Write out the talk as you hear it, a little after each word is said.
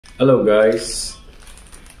Hello guys!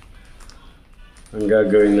 Ang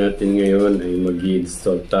gagawin natin ngayon ay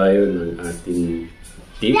mag-i-install tayo ng ating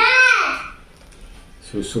tip.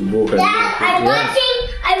 Susubukan natin.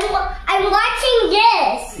 I'm watching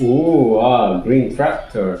this. Ooh, wow, green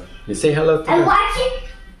tractor. You say hello to I'm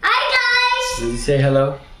watching. Hi guys. Did you say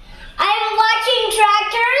hello? I'm watching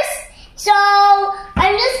tractors, so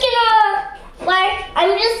I'm just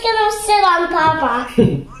gonna sit on Papa.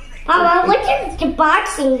 Papa, what's your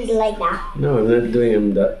unboxing like that? No, I'm not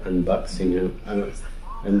doing the unboxing.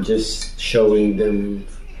 I'm just showing them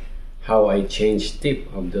how I change tip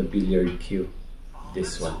of the billiard cue.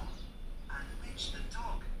 This one.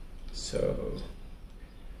 So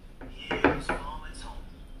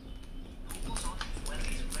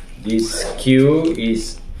this cue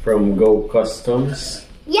is from Go Customs.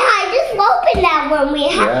 Yeah, I just opened that when we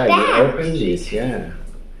have that. Yeah, you opened this, yeah.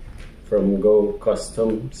 From Go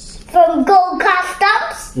Customs. From Go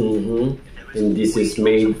Customs? Mm-hmm. And this is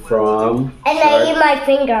made from And I eat my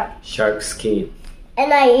finger. shark skin.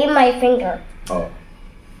 And I eat my finger. Oh.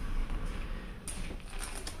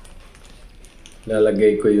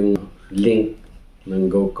 Lalagay ko yung link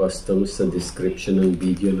ng Go Customs sa description ng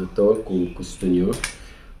video na to kung gusto nyo.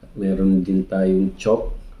 At meron din tayong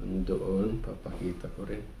chop doon. Papakita ko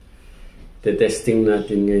rin. Testing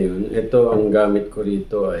natin ngayon. Ito, ang gamit ko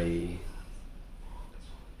rito ay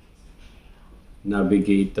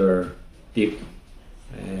navigator tip.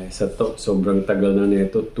 Sobrang tagal na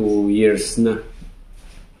nito. 2 years na.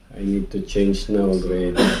 I need to change na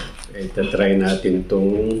already. Try natin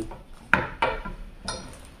tong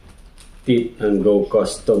tip ng Go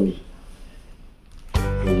Custom.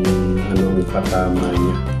 Kung anong patama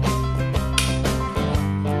niya.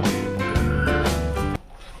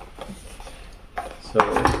 So,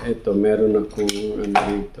 ito, meron akong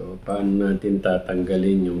dito. Paano natin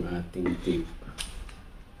tatanggalin yung ating tip?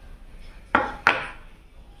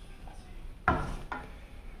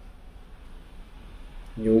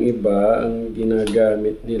 Yung iba, ang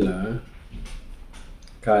ginagamit nila,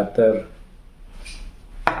 cutter.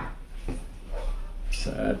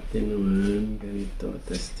 Sa atin naman, ganito,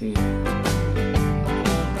 testing.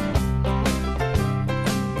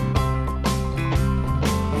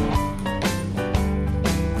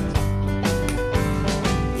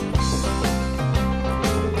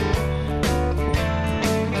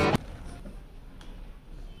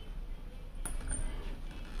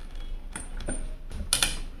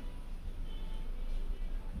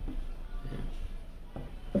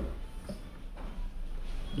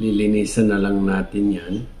 Lilinisan na lang natin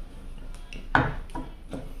yan.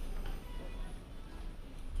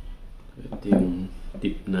 Ito yung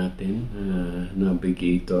tip natin,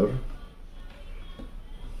 navigator.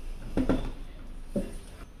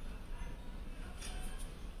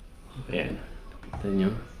 Ayan. Kita nyo.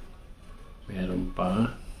 Meron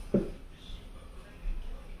pa.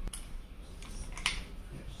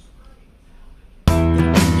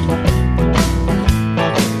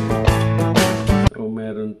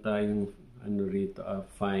 Meron tayong rito,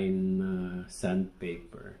 fine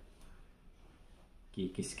sandpaper.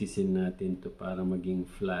 Kikis-kisin natin to para maging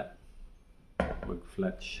flat.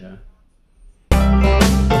 Mag-flat siya.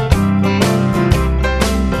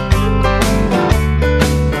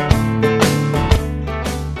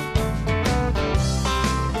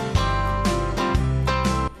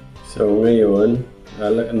 So ngayon,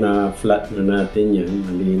 na flat na natin yan,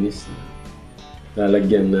 malinis na.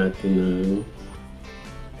 Lalagyan natin ng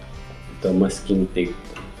masking tape.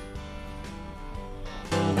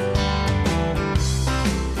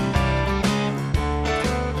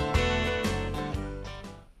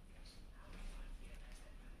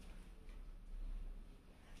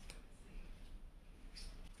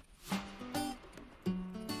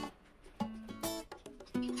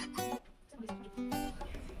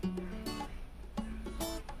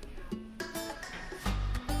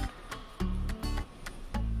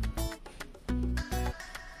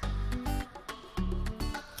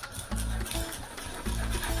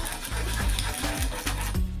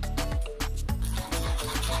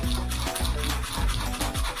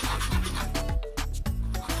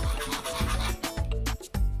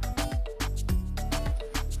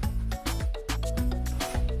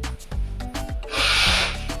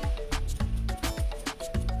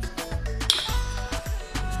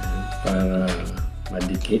 Para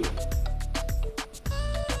madikit.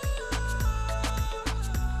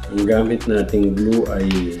 Ang gamit nating glue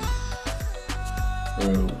ay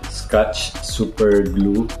Scotch Super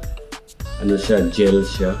Glue. Ano siya? Gel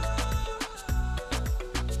siya.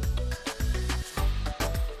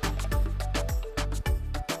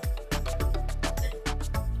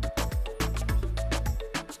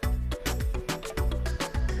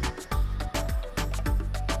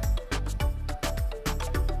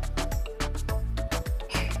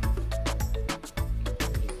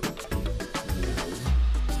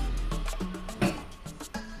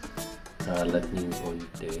 Kalat niyo yung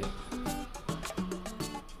konti.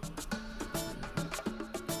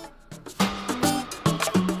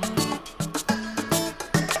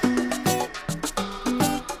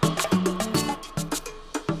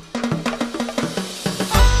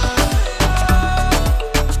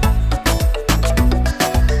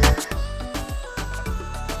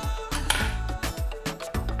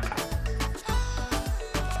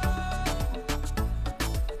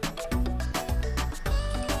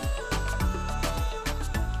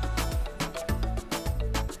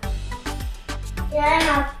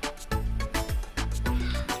 Yeah.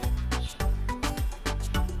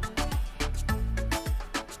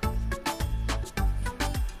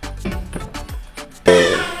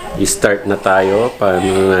 I-start na tayo.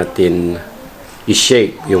 Paano natin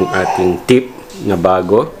i-shape yung ating tip na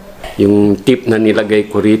bago. Yung tip na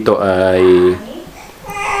nilagay ko rito ay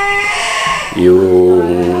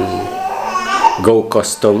yung Go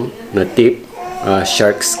Custom na tip.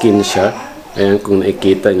 Shark skin siya. Ayan kung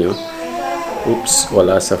nakikita nyo. Oops,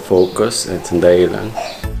 wala sa focus. At sandali lang.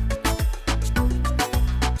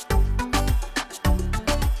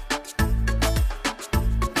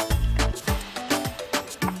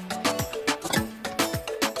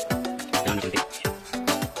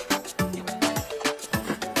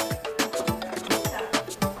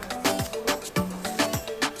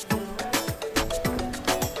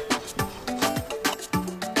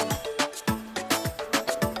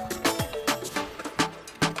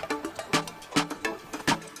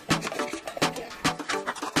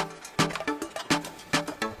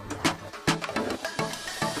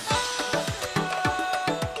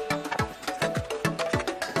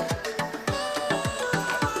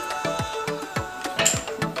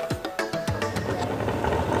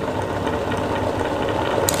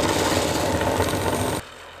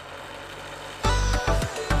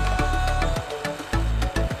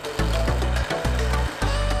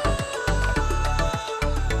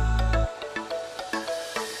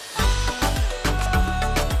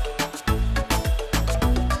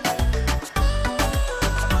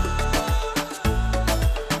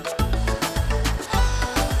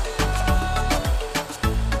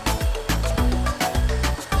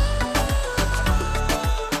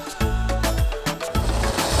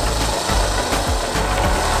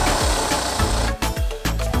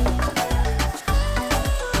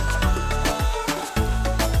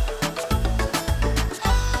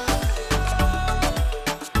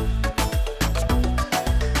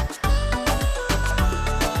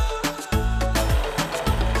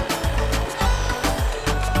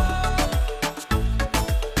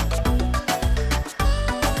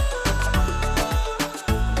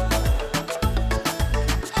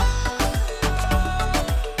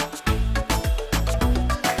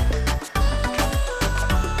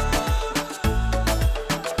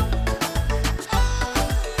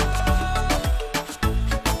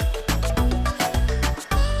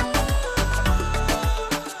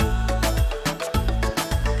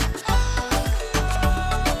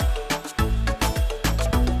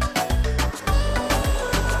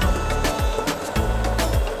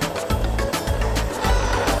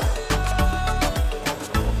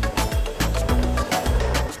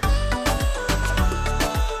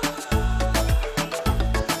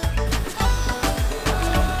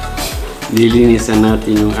 Lilinisan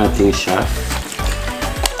natin yung ating shaft.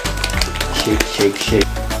 Shake, shake,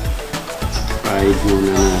 shake. Fried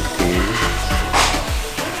muna natin.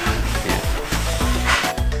 Ayan.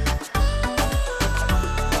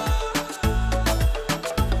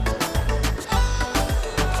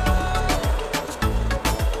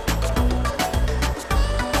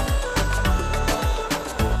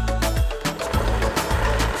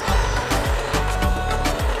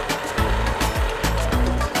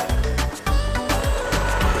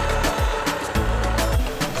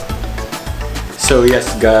 So yes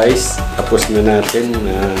guys, tapos na natin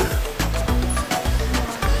na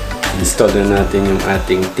install na natin yung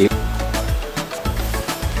ating tip.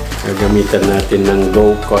 Gagamitan natin ng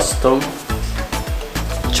Go Custom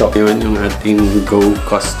chop. Yun yung ating Go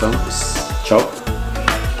Customs chop.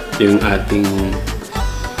 Ito yung ating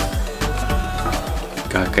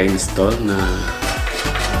kaka-install na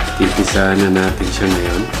tipisahan na natin siya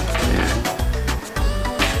ngayon. Ayan.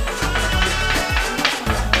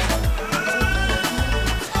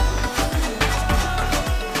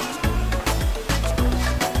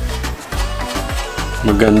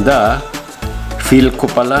 Maganda, feel ko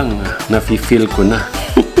pa lang, nafi-feel ko na.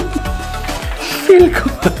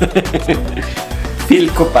 Feel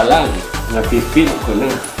ko pa lang, nafi-feel ko na.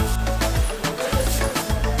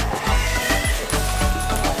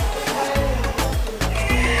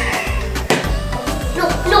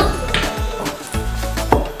 Look, look.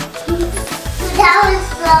 that was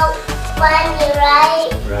so funny,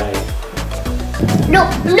 right? Right. No,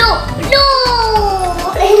 no, no!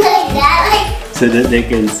 Like that, like, So that they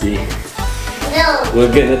can see. no.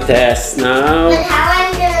 We're gonna test now. But how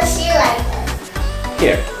I'm gonna see like this?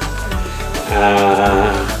 Here.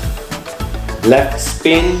 Left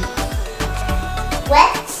spin.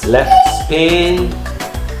 What? Left spin.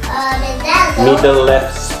 Did that go? Middle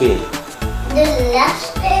left spin. The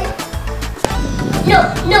left spin? No,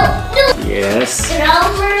 no, no! Yes.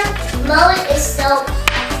 Drummer mode is so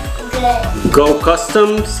good. Go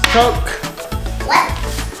Customs chalk. What?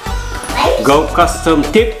 Right? Go Custom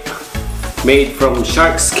tip. Made from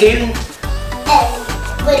shark skin. And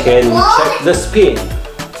with Can ball, check the spin.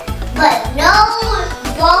 but no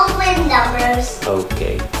ball with numbers.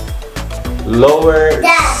 Okay. Lower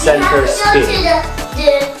Dad, center you have to spin. go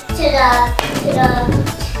to the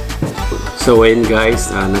So ayun guys,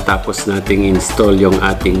 natapos nating install yung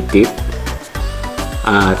ating tip.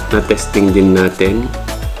 At na-testing din natin.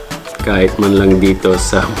 Kahit man lang dito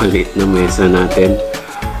sa maliit na mesa natin.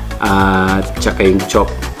 At tsaka yung chop,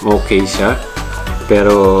 okay siya.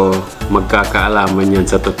 Pero magkakaalaman yan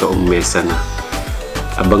sa totoong mesa na.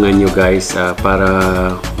 Abangan nyo guys para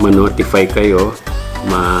ma-notify kayo.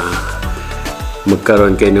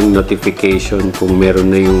 Magkaroon kayo ng notification kung meron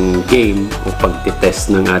na yung game o pagtitest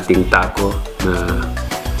ng ating tako na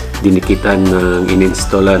dinikitan ng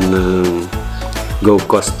ininstallan ng Go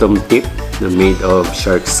Custom tip na made of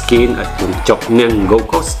shark skin at yung chok ng Go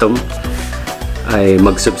Custom ay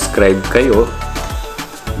mag-subscribe kayo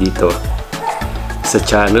dito sa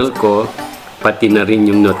channel ko, pati na rin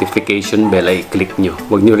yung notification bell ay click nyo.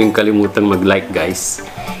 Huwag nyo rin kalimutang mag-like guys.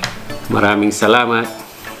 Maraming salamat.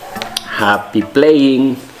 Happy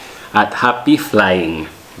playing at happy flying.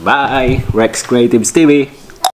 Bye! Rex Creatives TV!